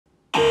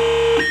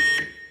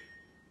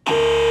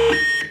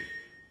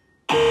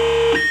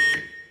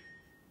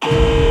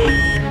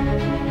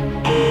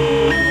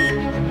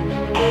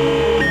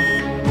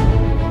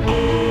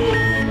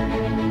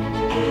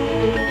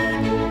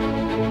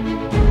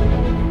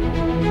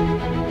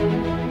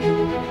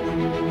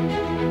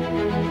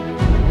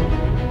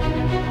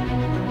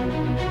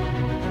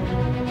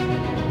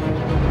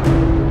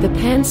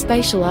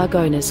Pan-spatial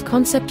Argonas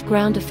concept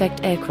ground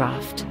effect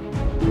aircraft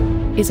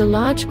is a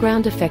large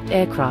ground effect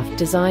aircraft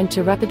designed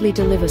to rapidly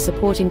deliver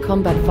supporting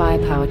combat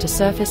firepower to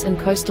surface and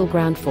coastal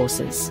ground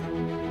forces.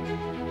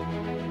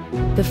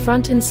 The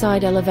front and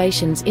side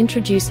elevations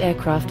introduce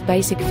aircraft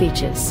basic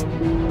features.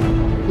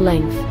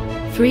 Length,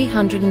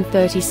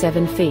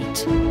 337 feet.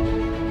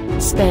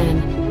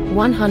 Span,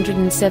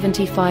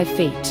 175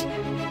 feet.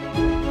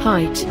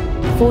 Height,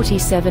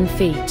 47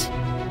 feet.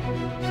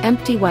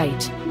 Empty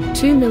weight,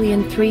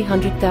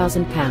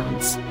 2,300,000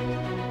 pounds.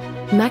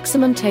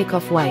 Maximum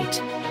takeoff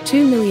weight,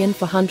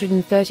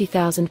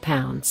 2,430,000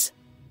 pounds.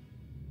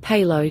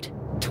 Payload,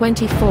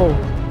 24.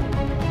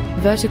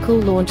 Vertical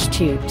launch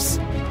tubes.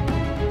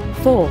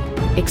 4.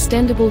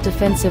 Extendable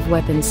defensive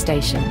weapons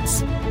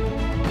stations.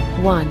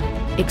 1.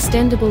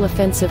 Extendable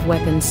offensive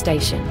weapons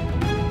station.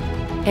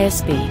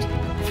 Airspeed,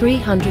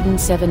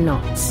 307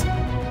 knots.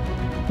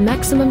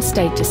 Maximum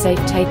state to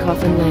safe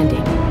takeoff and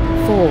landing,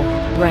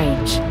 4.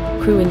 Range,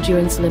 crew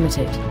endurance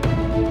limited.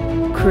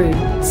 Crew,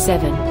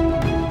 7.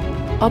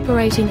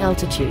 Operating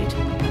altitude,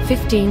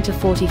 15 to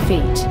 40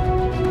 feet.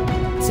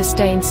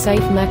 Sustained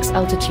safe max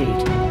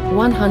altitude,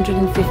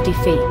 150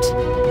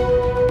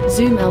 feet.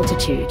 Zoom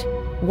altitude,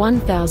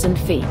 1,000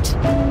 feet.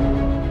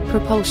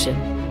 Propulsion,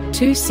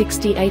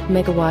 268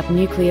 megawatt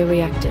nuclear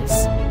reactors.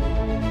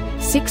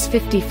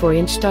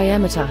 654-inch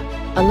diameter,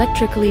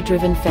 electrically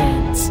driven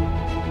fans.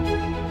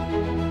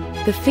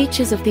 The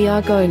features of the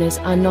Argonas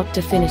are not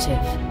definitive.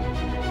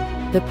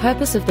 The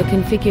purpose of the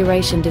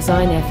configuration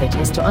design effort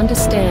is to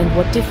understand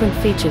what different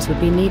features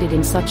would be needed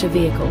in such a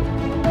vehicle.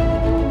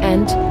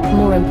 And,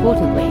 more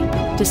importantly,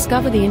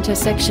 discover the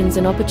intersections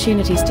and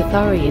opportunities to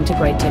thoroughly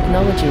integrate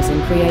technologies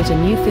and create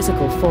a new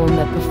physical form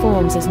that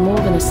performs as more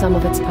than a sum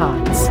of its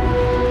parts.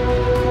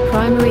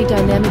 Primary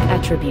dynamic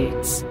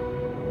attributes.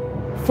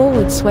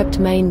 Forward swept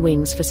main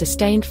wings for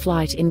sustained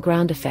flight in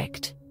ground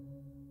effect.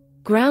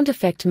 Ground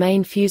effect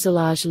main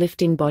fuselage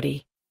lifting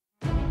body.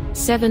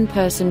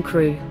 7-person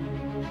crew.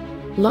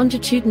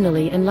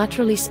 Longitudinally and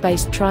laterally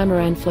spaced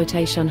trimaran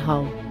flotation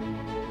hull.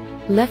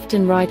 Left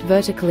and right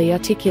vertically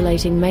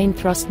articulating main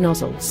thrust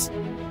nozzles.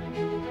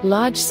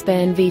 Large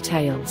span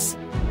V-tails.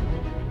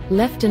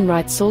 Left and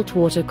right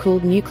saltwater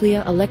cooled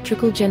nuclear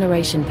electrical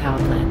generation power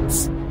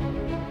plants.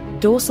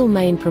 Dorsal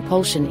main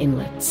propulsion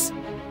inlets.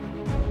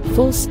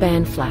 Full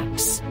span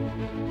flaps.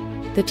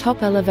 The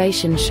top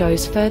elevation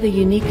shows further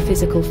unique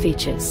physical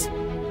features.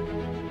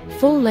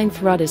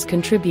 Full-length rudders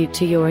contribute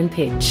to yaw and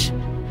pitch.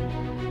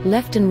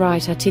 Left and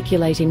right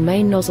articulating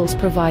main nozzles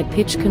provide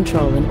pitch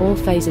control in all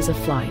phases of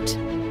flight.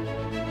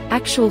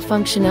 Actual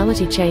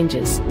functionality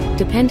changes,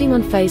 depending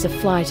on phase of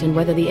flight and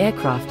whether the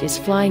aircraft is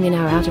flying in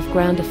or out of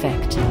ground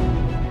effect.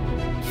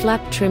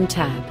 Flap trim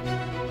tab.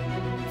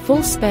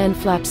 Full span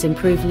flaps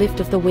improve lift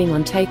of the wing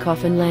on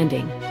takeoff and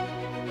landing.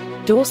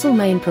 Dorsal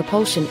main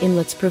propulsion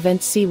inlets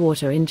prevent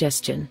seawater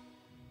ingestion.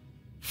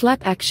 Flap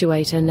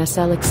actuator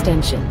nacelle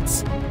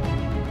extensions.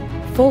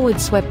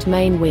 Forward swept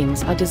main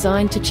wings are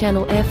designed to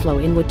channel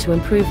airflow inward to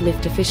improve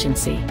lift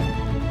efficiency.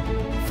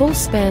 Full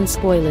span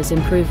spoilers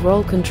improve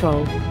roll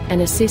control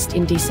and assist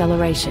in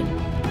deceleration.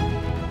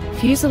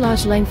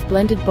 Fuselage length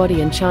blended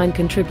body and chine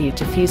contribute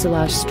to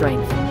fuselage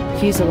strength,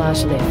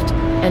 fuselage lift,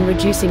 and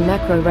reducing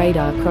macro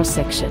radar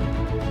cross-section.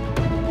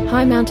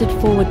 High-mounted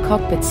forward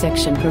cockpit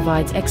section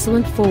provides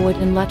excellent forward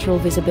and lateral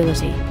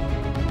visibility.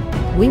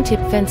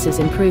 Wingtip fences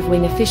improve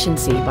wing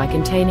efficiency by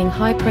containing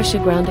high-pressure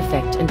ground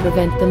effect and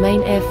prevent the main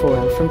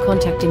airfoil from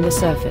contacting the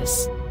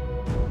surface.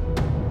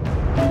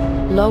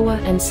 Lower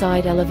and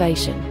side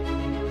elevation.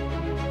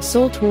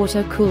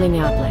 Saltwater cooling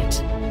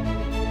outlet.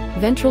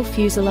 Ventral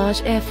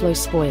fuselage airflow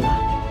spoiler.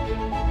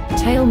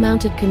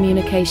 Tail-mounted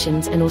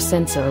communications and/or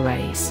sensor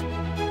arrays.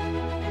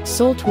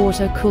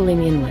 Saltwater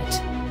cooling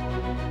inlet.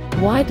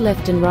 Wide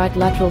left and right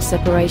lateral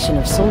separation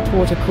of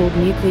saltwater-cooled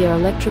nuclear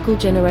electrical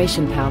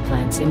generation power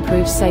plants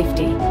improves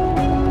safety.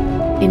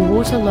 In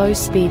water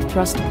low-speed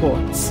thrust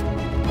ports.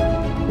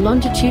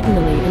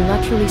 Longitudinally and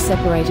laterally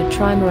separated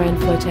trimaran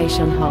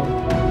flotation hull.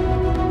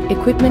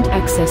 Equipment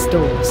access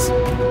doors.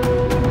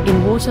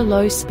 In water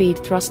low-speed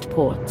thrust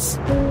ports.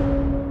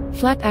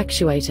 Flap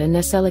actuator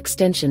nacelle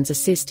extensions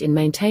assist in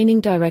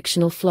maintaining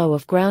directional flow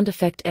of ground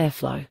effect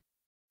airflow.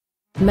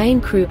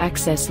 Main crew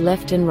access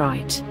left and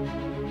right.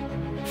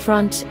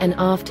 Front and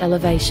aft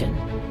elevation.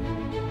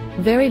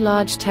 Very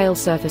large tail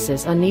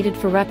surfaces are needed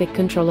for rapid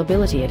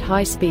controllability at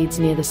high speeds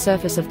near the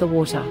surface of the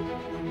water.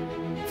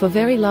 For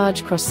very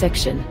large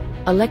cross-section,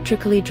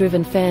 electrically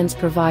driven fans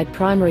provide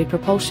primary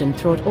propulsion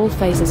throughout all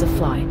phases of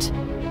flight.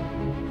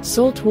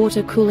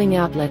 Saltwater cooling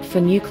outlet for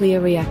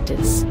nuclear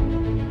reactors.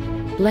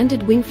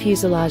 Blended wing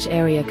fuselage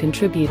area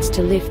contributes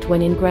to lift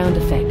when in ground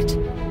effect.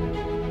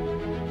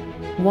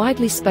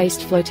 Widely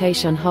spaced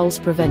flotation hulls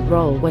prevent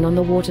roll when on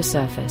the water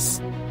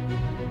surface.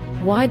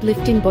 Wide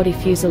lifting body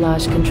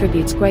fuselage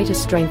contributes greater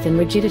strength and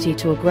rigidity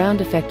to a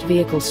ground effect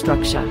vehicle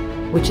structure,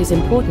 which is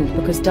important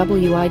because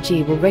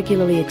WIG will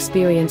regularly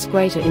experience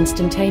greater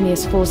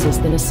instantaneous forces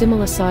than a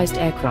similar sized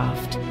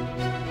aircraft.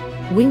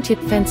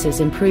 Wingtip fences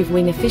improve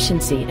wing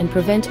efficiency and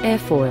prevent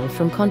airfoil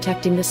from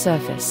contacting the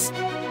surface.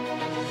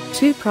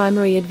 Two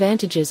primary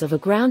advantages of a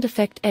ground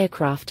effect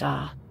aircraft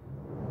are: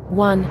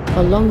 1.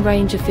 A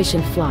long-range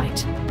efficient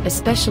flight,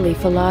 especially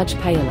for large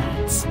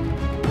payloads.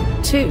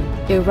 2.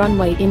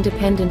 Runway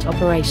independent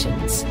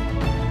operations.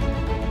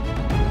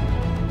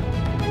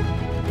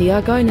 The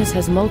Argonas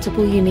has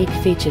multiple unique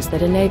features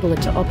that enable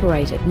it to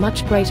operate at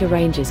much greater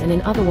ranges and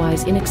in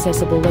otherwise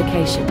inaccessible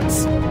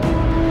locations.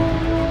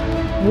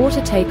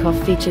 Water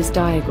takeoff features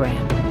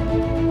diagram.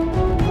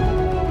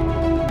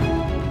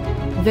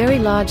 Very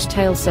large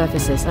tail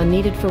surfaces are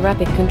needed for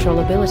rapid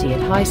controllability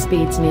at high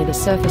speeds near the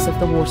surface of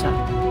the water.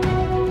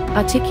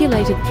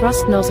 Articulated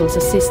thrust nozzles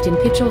assist in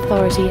pitch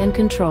authority and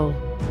control.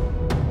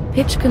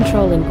 Pitch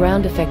control in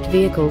ground effect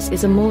vehicles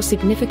is a more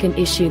significant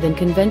issue than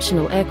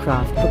conventional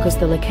aircraft because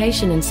the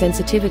location and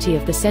sensitivity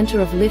of the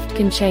center of lift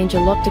can change a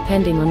lot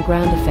depending on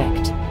ground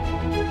effect.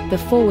 The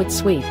forward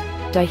sweep,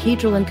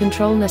 dihedral and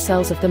control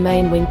nacelles of the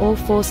main wing all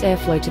force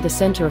airflow to the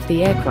center of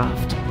the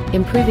aircraft,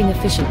 improving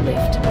efficient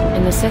lift,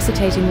 and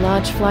necessitating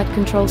large flight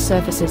control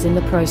surfaces in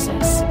the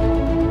process.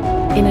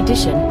 In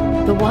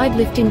addition, the wide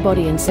lifting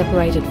body and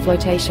separated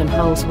flotation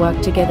hulls work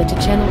together to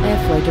channel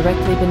airflow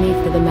directly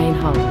beneath the main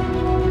hull.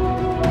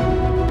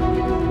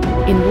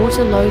 In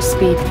water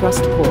low-speed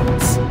thrust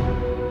ports.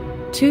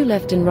 Two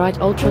left and right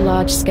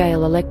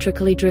ultra-large-scale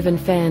electrically driven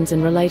fans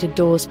and related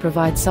doors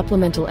provide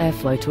supplemental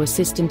airflow to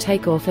assist in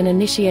takeoff and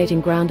initiating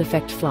ground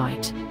effect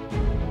flight.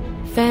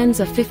 Fans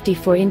are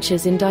 54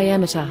 inches in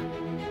diameter.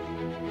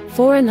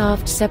 Fore and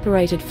aft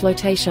separated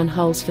flotation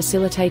hulls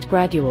facilitate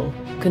gradual,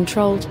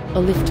 controlled,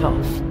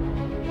 liftoff.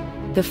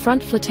 The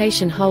front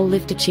flotation hull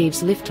lift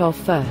achieves liftoff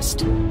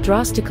first,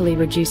 drastically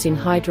reducing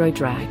hydro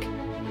drag.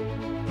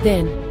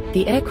 Then,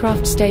 the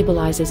aircraft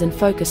stabilizes and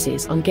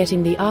focuses on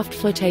getting the aft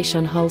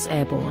flotation hulls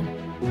airborne.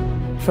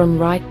 From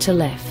right to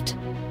left.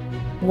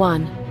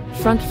 1.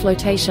 Front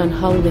flotation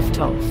hull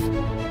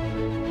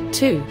liftoff.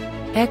 2.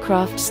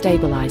 Aircraft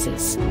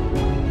stabilizes.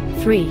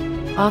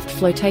 3. Aft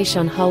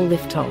flotation hull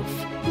liftoff.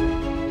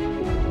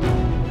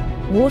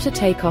 Water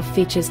takeoff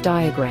features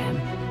diagram.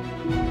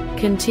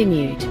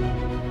 Continued.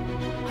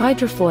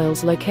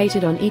 Hydrofoils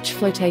located on each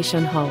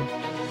flotation hull.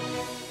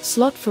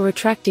 Slot for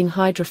retracting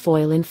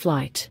hydrofoil in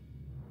flight.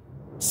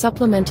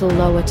 Supplemental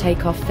lower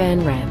takeoff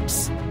fan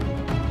ramps.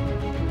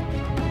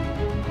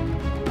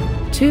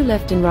 Two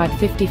left and right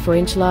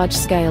 54-inch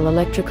large-scale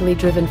electrically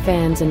driven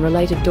fans and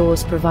related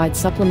doors provide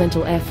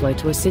supplemental airflow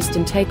to assist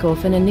in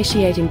takeoff and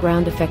initiating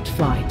ground effect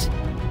flight.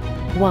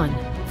 1.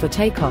 For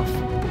takeoff,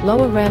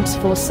 lower ramps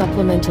force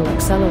supplemental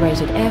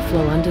accelerated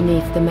airflow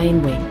underneath the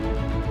main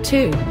wing.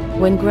 2.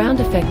 When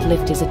ground effect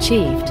lift is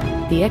achieved,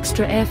 the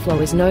extra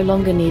airflow is no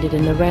longer needed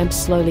and the ramps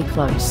slowly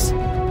close.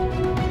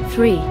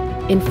 3.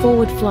 In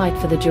forward flight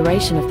for the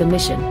duration of the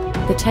mission,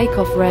 the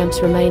takeoff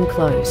ramps remain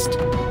closed.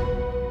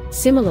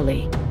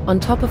 Similarly, on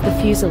top of the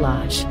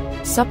fuselage,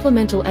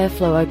 supplemental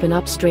airflow open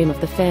upstream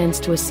of the fans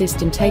to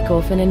assist in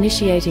takeoff and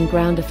initiating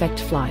ground effect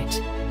flight.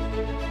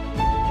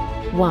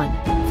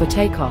 1. For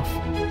takeoff,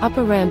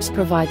 upper ramps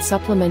provide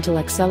supplemental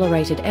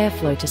accelerated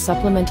airflow to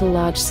supplemental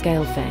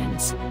large-scale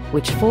fans,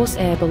 which force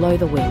air below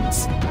the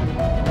wings.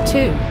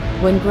 2.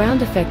 When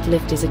ground effect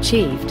lift is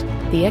achieved,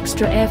 the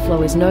extra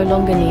airflow is no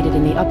longer needed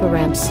and the upper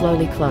ramps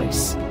slowly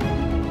close.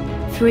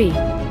 3.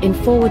 In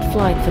forward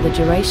flight for the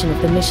duration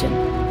of the mission,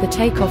 the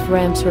takeoff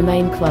ramps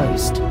remain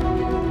closed.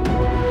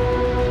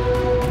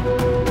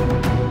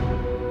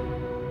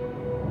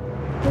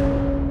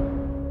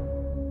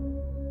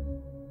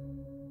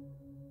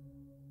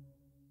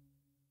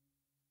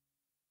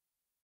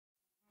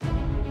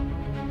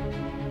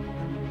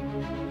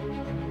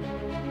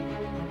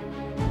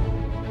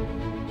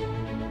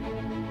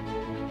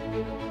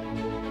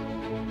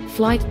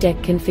 Flight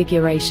deck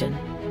configuration.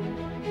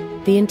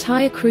 The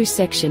entire crew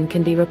section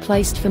can be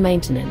replaced for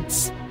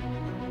maintenance.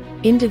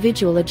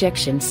 Individual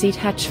ejection seat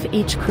hatch for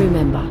each crew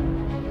member.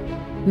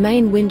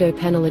 Main window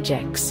panel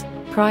ejects,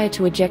 prior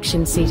to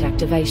ejection seat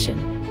activation.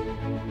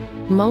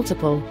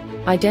 Multiple,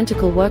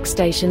 identical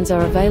workstations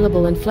are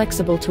available and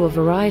flexible to a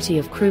variety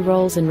of crew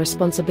roles and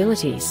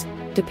responsibilities,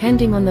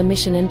 depending on the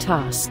mission and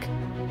task.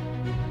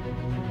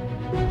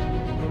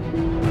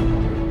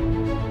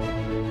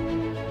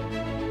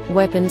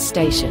 Weapon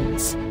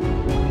stations.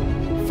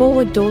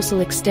 Forward dorsal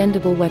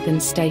extendable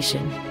weapons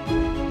station.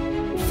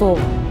 4.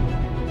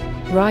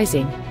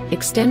 Rising,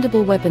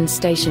 extendable weapons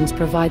stations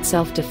provide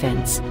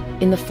self-defense,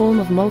 in the form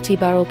of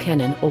multi-barrel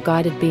cannon or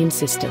guided beam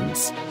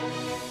systems.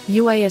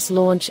 UAS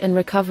launch and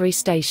recovery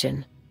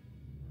station.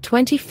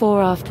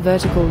 24 aft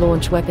vertical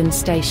launch weapons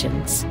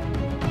stations.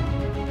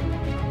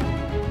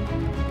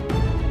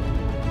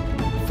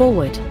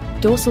 Forward,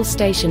 dorsal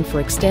station for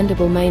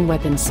extendable main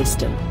weapons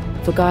system,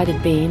 for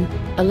guided beam,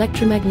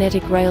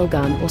 electromagnetic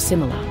railgun or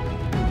similar.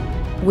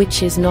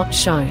 Which is not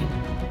shown.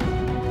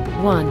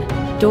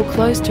 1. Door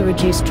closed to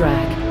reduce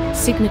drag,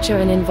 signature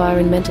and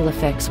environmental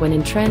effects when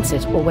in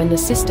transit or when the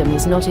system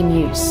is not in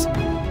use.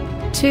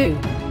 2.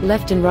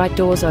 Left and right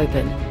doors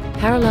open,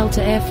 parallel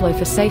to airflow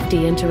for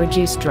safety and to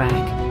reduce drag.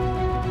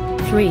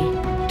 3.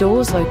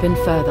 Doors open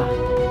further.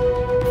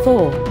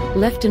 4.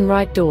 Left and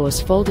right doors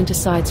fold into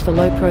sides for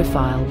low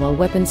profile while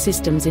weapon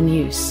systems in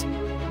use.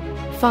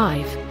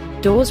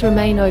 5. Doors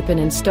remain open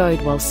and stowed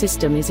while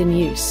system is in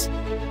use.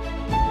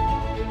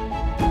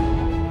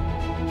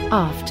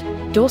 Aft.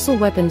 Dorsal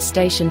weapons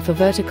station for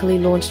vertically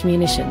launched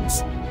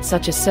munitions,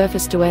 such as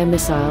surface-to-air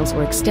missiles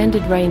or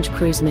extended-range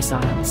cruise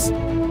missiles.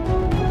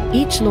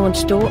 Each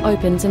launch door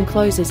opens and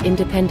closes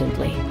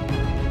independently.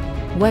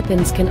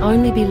 Weapons can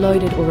only be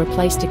loaded or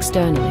replaced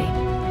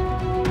externally.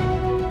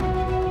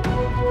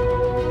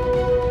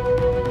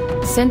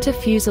 Center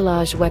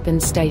fuselage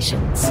weapons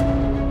stations.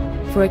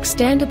 For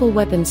extendable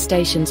weapons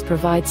stations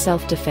provide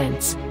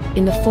self-defense,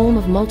 in the form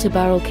of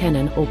multi-barrel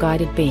cannon or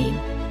guided beam.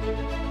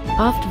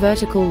 Aft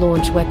vertical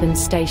launch weapons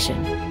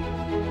station.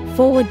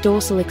 Forward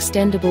dorsal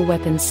extendable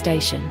weapons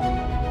station.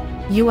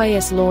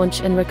 UAS launch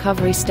and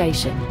recovery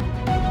station.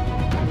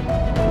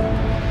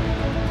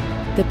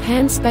 The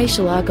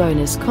Pan-Spatial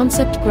Argonas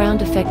concept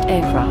ground effect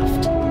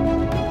aircraft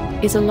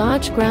is a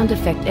large ground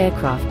effect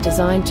aircraft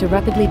designed to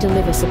rapidly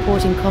deliver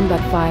supporting combat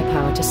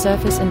firepower to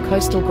surface and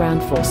coastal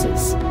ground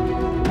forces.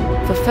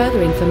 For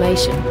further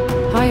information,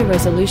 higher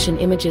resolution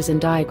images and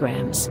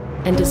diagrams,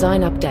 and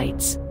design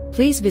updates,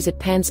 please visit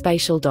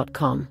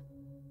panspatial.com.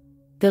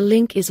 The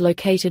link is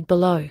located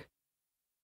below.